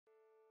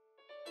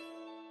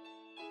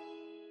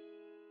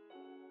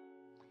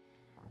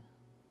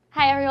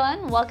Hi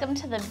everyone, welcome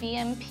to the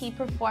VMP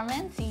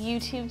Performance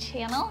YouTube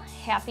channel.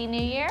 Happy New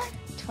Year!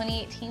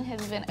 2018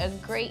 has been a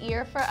great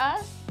year for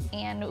us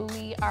and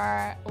we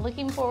are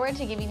looking forward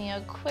to giving you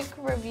a quick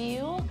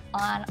review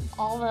on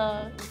all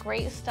the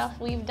great stuff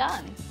we've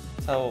done.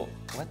 So,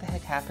 what the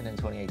heck happened in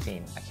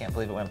 2018? I can't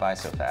believe it went by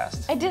so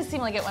fast. It did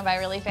seem like it went by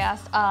really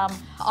fast. On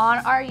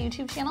our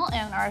YouTube channel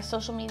and our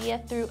social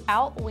media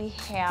throughout, we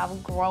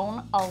have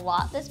grown a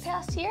lot this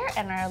past year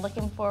and are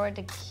looking forward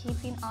to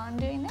keeping on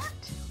doing that.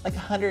 Like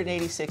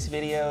 186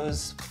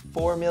 videos,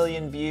 4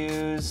 million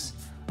views,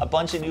 a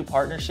bunch of new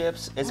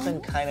partnerships. It's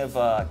been kind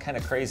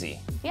of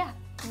crazy. Yeah,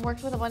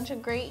 worked with a bunch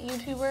of great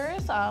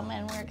YouTubers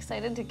and we're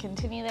excited to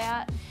continue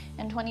that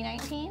in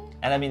 2019.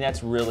 And I mean,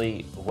 that's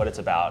really what it's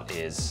about.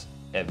 Is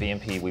at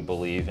VMP, we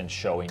believe in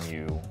showing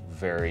you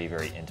very,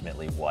 very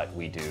intimately what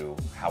we do,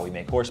 how we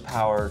make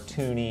horsepower,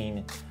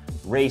 tuning,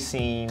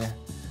 racing,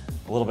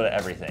 a little bit of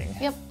everything.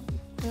 Yep.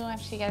 We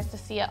want you guys to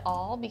see it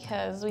all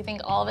because we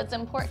think all of it's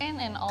important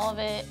and all of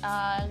it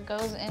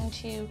goes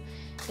into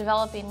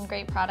developing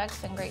great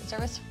products and great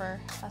service for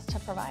us to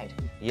provide.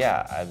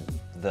 Yeah,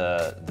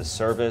 the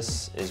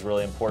service is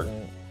really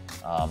important.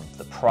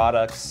 The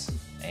products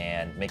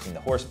and making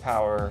the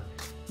horsepower,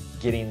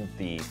 getting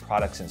the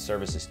products and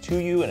services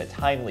to you in a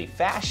timely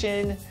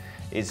fashion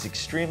is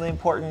extremely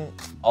important.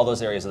 All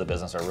those areas of the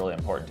business are really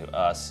important to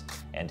us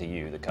and to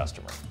you, the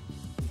customer.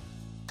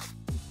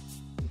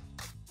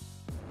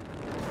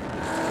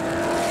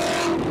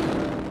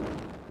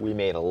 We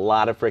made a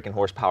lot of freaking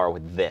horsepower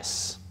with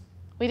this.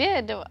 We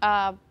did.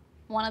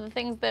 One of the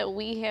things that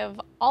we have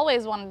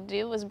always wanted to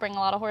do was bring a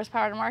lot of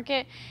horsepower to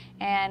market,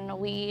 and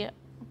we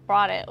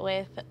brought it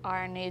with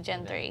our new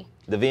Gen 3.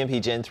 The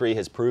VMP Gen 3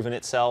 has proven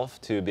itself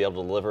to be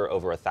able to deliver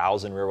over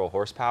 1,000 rear-wheel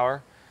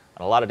horsepower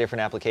on a lot of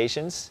different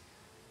applications.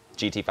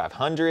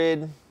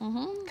 GT500,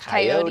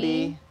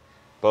 Coyote,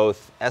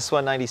 both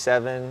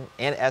S197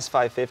 and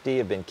S550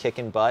 have been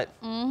kicking butt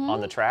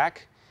on the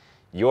track.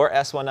 Your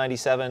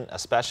S197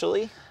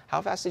 especially.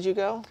 How fast did you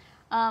go?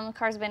 The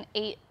car's been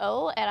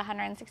 8.0 at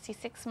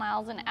 166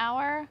 miles an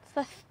hour. It's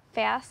the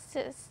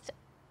fastest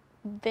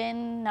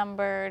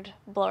VIN-numbered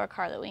blower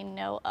car that we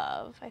know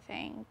of, I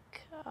think.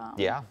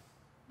 Yeah.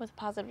 With a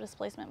positive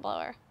displacement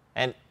blower.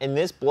 And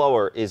this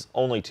blower is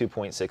only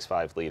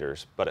 2.65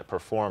 liters, but it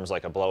performs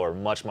like a blower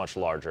much, much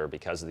larger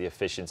because of the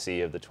efficiency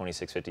of the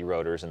 2650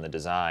 rotors and the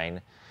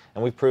design.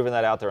 And we've proven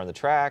that out there on the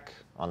track,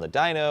 on the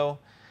dyno.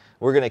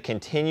 We're going to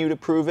continue to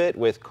prove it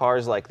with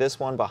cars like this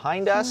one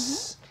behind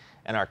us.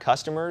 And our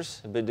customers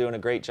have been doing a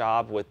great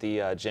job with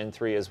the Gen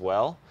 3 as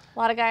well. A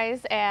lot of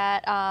guys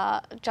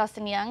at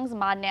Justin Young's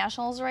Mod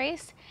Nationals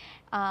race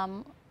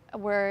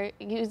were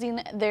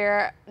using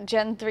their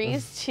Gen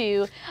 3s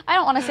to, I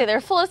don't want to say their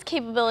fullest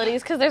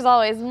capabilities because there's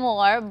always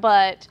more,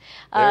 but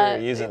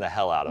they're using the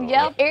hell out of them.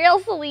 Yep, Ariel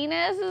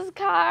Salinas'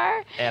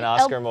 car. And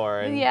Oscar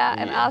Morin. Yeah,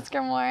 and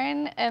Oscar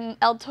Morin and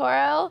El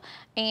Toro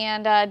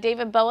and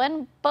David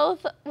Bowen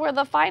both were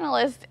the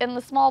finalists in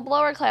the small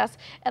blower class,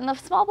 and the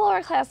small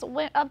blower class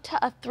went up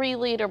to a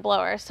 3-liter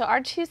blower. So our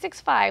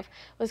 265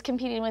 was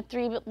competing with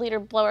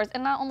 3-liter blowers,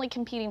 and not only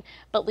competing,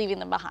 but leaving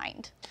them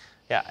behind.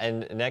 Yeah,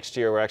 and next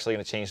year we're actually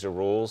going to change the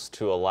rules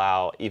to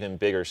allow even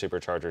bigger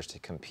superchargers to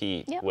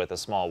compete with a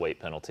small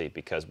weight penalty,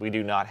 because we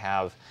do not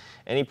have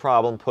any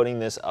problem putting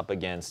this up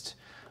against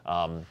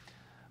all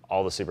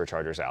the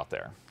superchargers out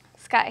there.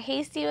 Scott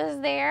Hasty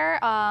was there,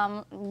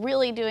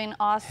 really doing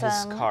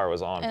awesome. His car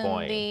was on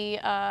point. In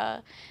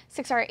the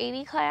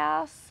 6R80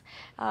 class,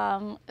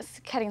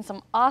 cutting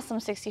some awesome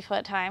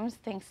 60-foot times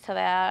thanks to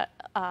that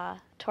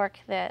torque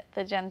that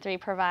the Gen 3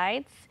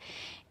 provides.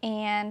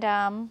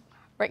 And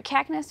Rick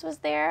Cackness was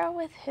there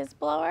with his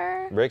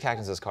blower. Rick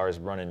Cackness' car is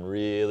running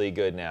really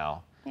good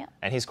now. Yeah.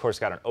 And he's, of course,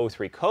 got an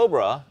 03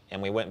 Cobra,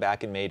 and we went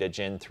back and made a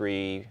Gen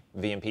 3,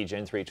 VMP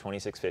Gen 3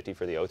 2650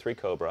 for the 03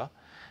 Cobra.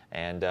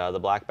 And the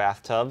black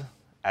bathtub,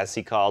 as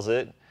he calls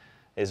it,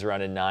 is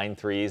running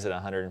 9.3s at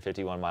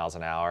 151 miles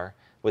an hour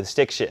with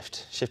stick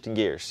shift, shifting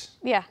gears.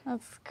 Yeah,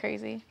 that's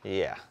crazy.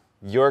 Yeah.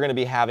 You're going to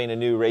be having a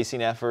new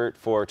racing effort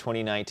for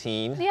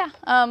 2019. Yeah.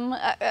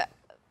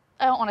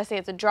 I don't want to say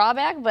it's a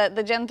drawback, but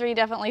the Gen 3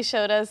 definitely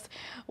showed us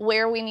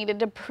where we needed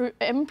to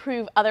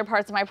improve other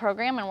parts of my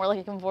program, and we're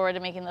looking forward to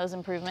making those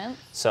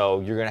improvements. So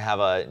you're going to have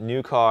a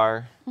new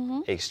car,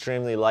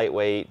 extremely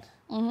lightweight,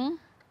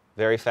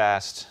 very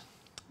fast.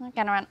 We're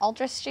going to run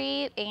Ultra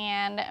Street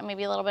and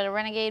maybe a little bit of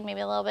Renegade,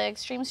 maybe a little bit of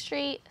Extreme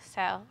Street.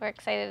 So we're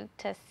excited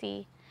to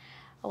see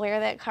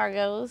where that car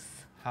goes.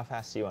 How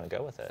fast do you want to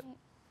go with it?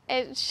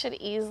 It should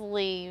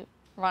easily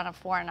run a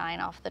 4.9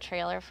 off the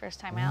trailer first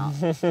time out.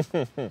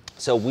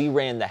 So we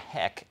ran the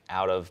heck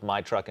out of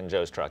my truck and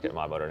Joe's truck at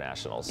My Motor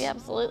Nationals. Yeah,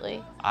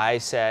 absolutely. I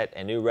set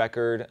a new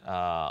record,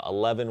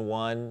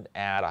 11.1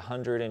 at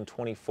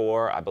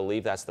 124. I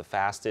believe that's the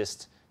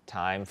fastest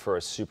time for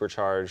a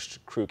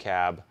supercharged crew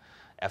cab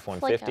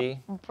F-150. Like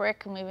a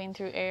brick moving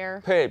through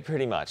air.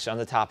 Pretty much. On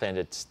the top end,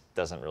 it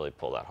doesn't really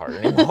pull that hard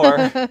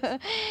anymore.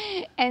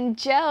 And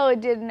Joe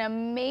did an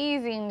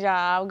amazing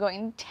job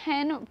going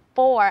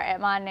 10-4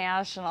 at my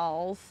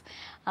nationals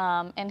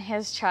in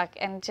his truck.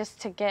 And just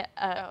to get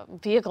a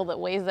vehicle that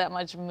weighs that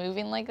much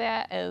moving like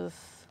that is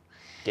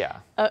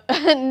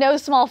no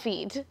small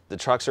feat. The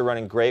trucks are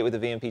running great with the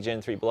VMP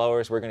Gen 3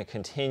 blowers. We're going to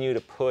continue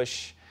to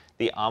push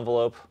the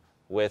envelope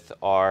with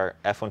our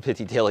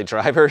F-150 daily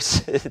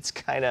drivers. It's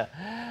kind of...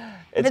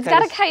 If it's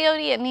got a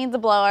coyote, it needs a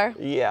blower.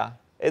 Yeah.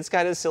 It's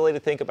kind of silly to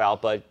think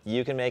about, but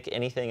you can make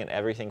anything and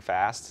everything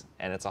fast,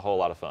 and it's a whole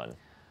lot of fun.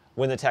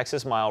 When the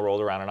Texas Mile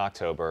rolled around in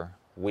October,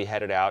 we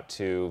headed out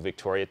to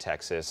Victoria,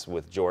 Texas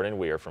with Jordan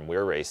Weir from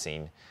Weir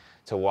Racing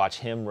to watch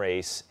him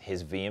race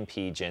his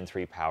VMP Gen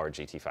 3 powered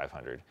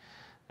GT500.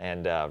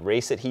 And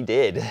race it he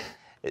did.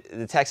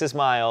 The Texas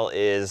Mile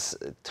is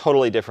a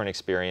totally different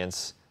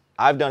experience.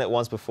 I've done it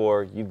once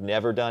before. You've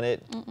never done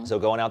it. So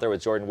going out there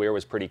with Jordan Weir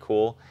was pretty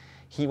cool.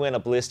 He went a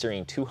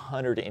blistering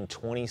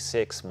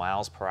 226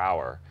 miles per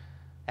hour,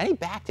 and he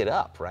backed it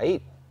up,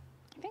 right?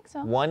 I think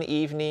so. One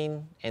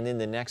evening and then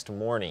the next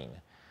morning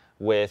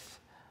with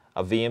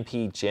a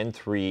VMP Gen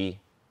 3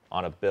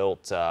 on a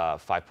built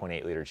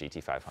 5.8 liter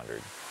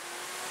GT500.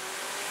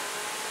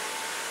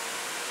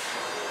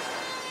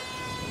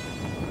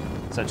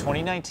 So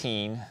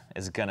 2019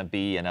 is gonna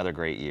be another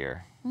great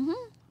year.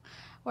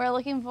 We're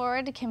looking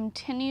forward to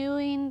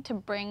continuing to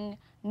bring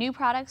new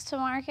products to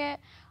market.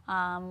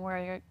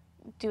 We're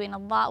doing a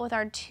lot with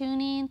our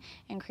tuning,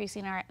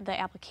 increasing the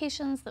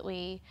applications that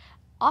we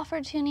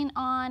offer tuning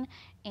on,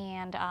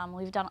 and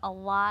we've done a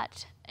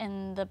lot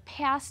in the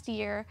past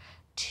year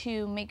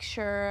to make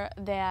sure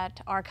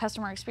that our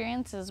customer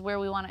experience is where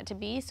we want it to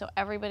be, so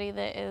everybody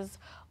that is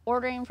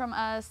ordering from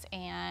us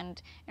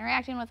and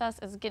interacting with us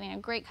is getting a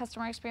great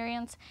customer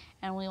experience,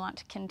 and we want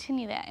to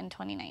continue that in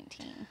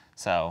 2019.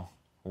 So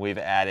we've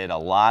added a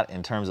lot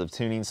in terms of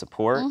tuning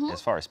support.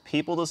 As far as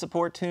people to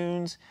support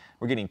tunes,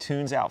 we're getting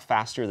tunes out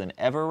faster than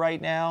ever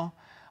right now.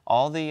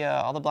 All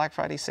the Black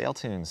Friday sale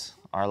tunes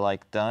are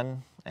like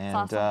done, and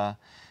awesome.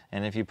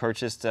 And if you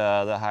purchased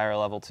the higher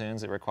level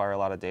tunes that require a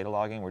lot of data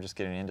logging, we're just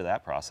getting into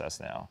that process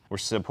now. We're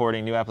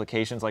supporting new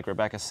applications like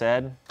Rebecca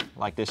said,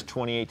 like this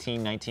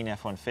 2018-19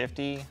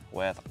 F-150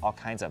 with all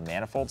kinds of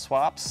manifold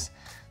swaps.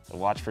 So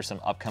watch for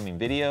some upcoming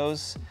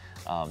videos.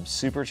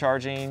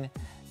 Supercharging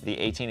the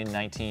 18 and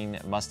 19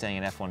 Mustang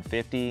and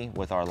F-150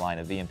 with our line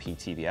of VMP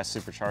TVS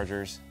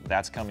superchargers.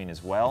 That's coming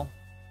as well.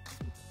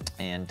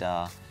 And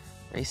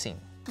racing.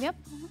 Yep.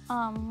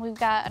 We've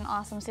got an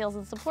awesome sales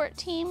and support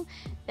team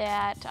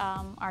that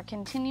are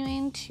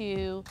continuing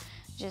to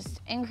just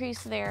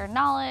increase their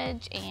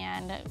knowledge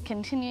and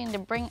continuing to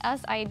bring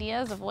us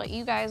ideas of what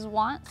you guys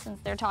want, since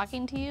they're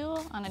talking to you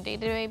on a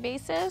day-to-day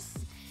basis.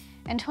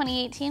 In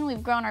 2018,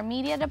 we've grown our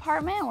media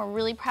department. We're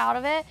really proud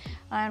of it,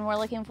 and we're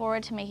looking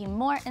forward to making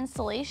more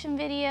installation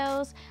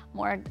videos,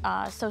 more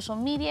social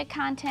media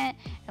content,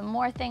 and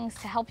more things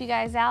to help you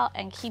guys out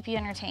and keep you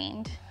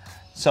entertained.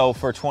 So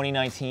for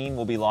 2019,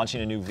 we'll be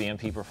launching a new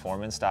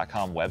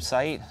VMPperformance.com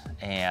website,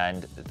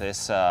 and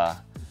this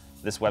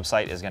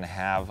website is going to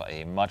have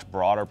a much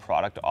broader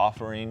product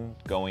offering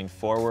going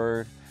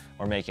forward.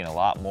 We're making a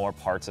lot more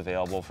parts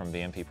available from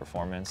VMP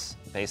Performance.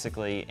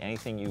 Basically,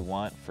 anything you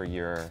want for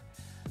your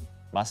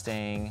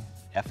Mustang,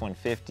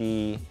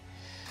 F-150,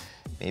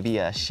 maybe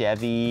a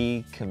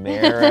Chevy,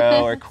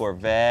 Camaro, or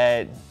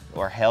Corvette,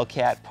 or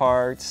Hellcat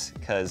parts,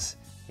 because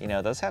you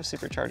know those have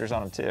superchargers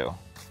on them too.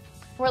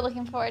 We're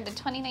looking forward to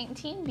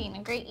 2019 being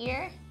a great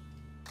year.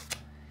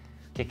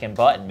 Kicking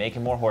butt and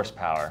making more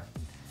horsepower.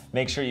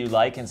 Make sure you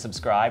like and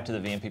subscribe to the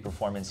VMP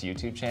Performance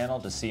YouTube channel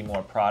to see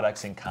more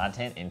products and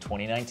content in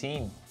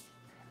 2019.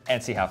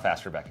 And see how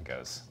fast Rebecca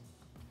goes.